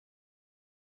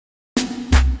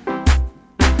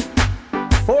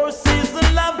Four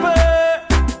season lover,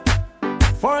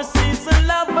 four season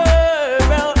lover.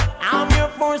 Well, I'm your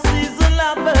four season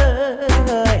lover.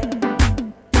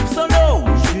 So no,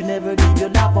 you should never give your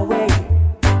love away.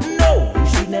 No, you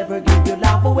should never give your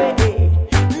love away.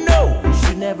 No, you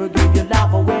should never give your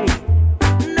love away.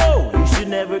 No, you should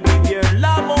never give your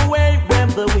love away when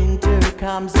the winter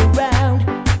comes around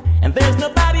and there's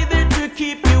nobody there to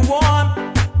keep you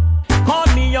warm. Call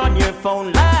me on your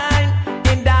phone line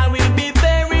and I will be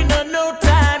there in no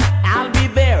time. I'll be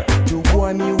there to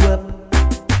warm you up.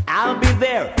 I'll be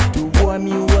there to warm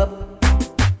you up.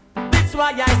 That's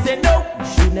why I say no, you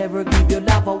should never give your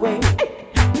love away.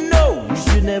 No, you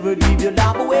should never give your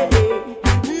love away.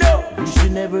 No, you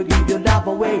should never give your love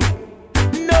away.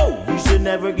 No, you should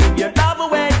never give your love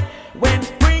away. When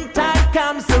springtime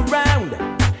comes around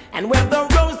and when the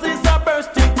roses are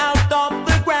bursting out of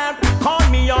the ground, call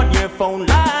me on your phone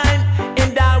line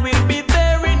and I will be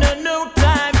there in no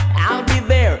time. I'll be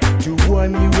there to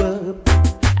warm you up.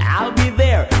 I'll be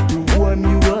there to warm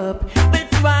you up.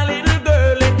 That's my little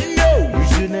girl, and no, you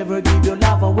should never give your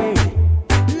love away.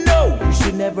 No, you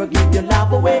should never give your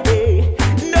love away.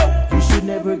 No, you should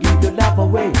never give your love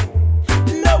away.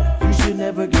 No, you should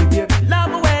never give your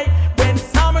love away. When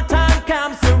summertime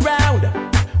comes around,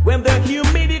 when the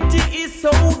humidity is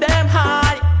so damn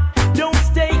high, don't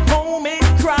stay home and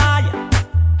cry.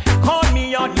 Call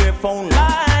me on your phone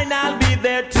line, I'll be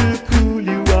there to cool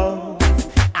you off.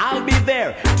 I'll be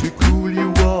there to cool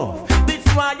you off. That's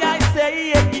why I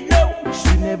say it, no, you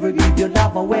should never give your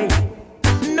love away.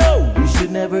 No, you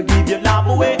should never give your love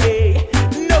away.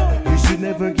 No, you should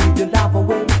never give your love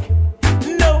away.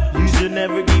 No, you should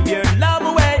never give your love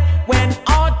away. When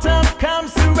autumn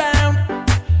comes around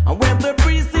and when the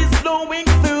breeze is blowing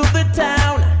through the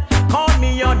town, call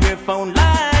me on your phone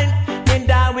line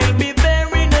and I will be there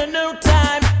in no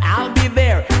time. I'll be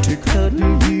there to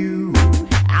cuddle you.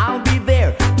 I'll be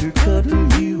there to cuddle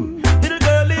you. Little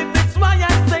girlie, that's why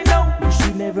I say no, you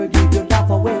should never give your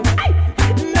love away.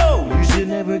 No, you should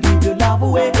never give your love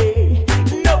away.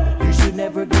 No, you should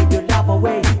never give your love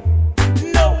away.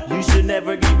 No, you should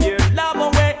never give your love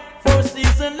away. Four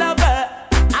season lover,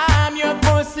 I'm your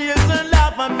four season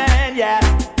lover, man, yeah.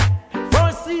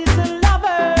 Four season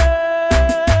lover,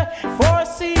 four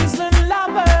season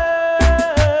lover.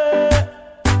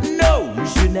 No, you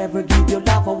should never give your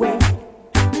love away.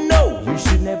 No, you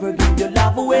should never give your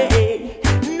love away.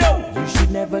 No, you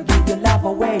should never give your love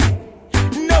away.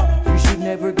 No, you should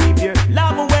never give your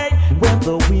love away. When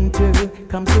the winter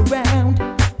comes around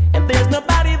and there's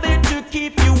nobody there to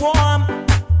keep you warm,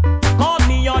 call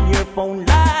me on your phone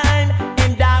line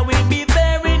and I will be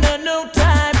there in no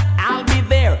time. I'll be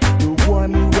there to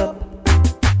warm you up.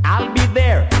 I'll be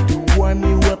there to warm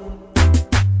you up.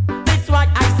 That's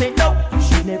why I say no, you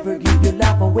should never give your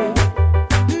love away.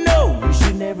 No, you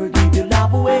should never give your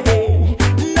love away.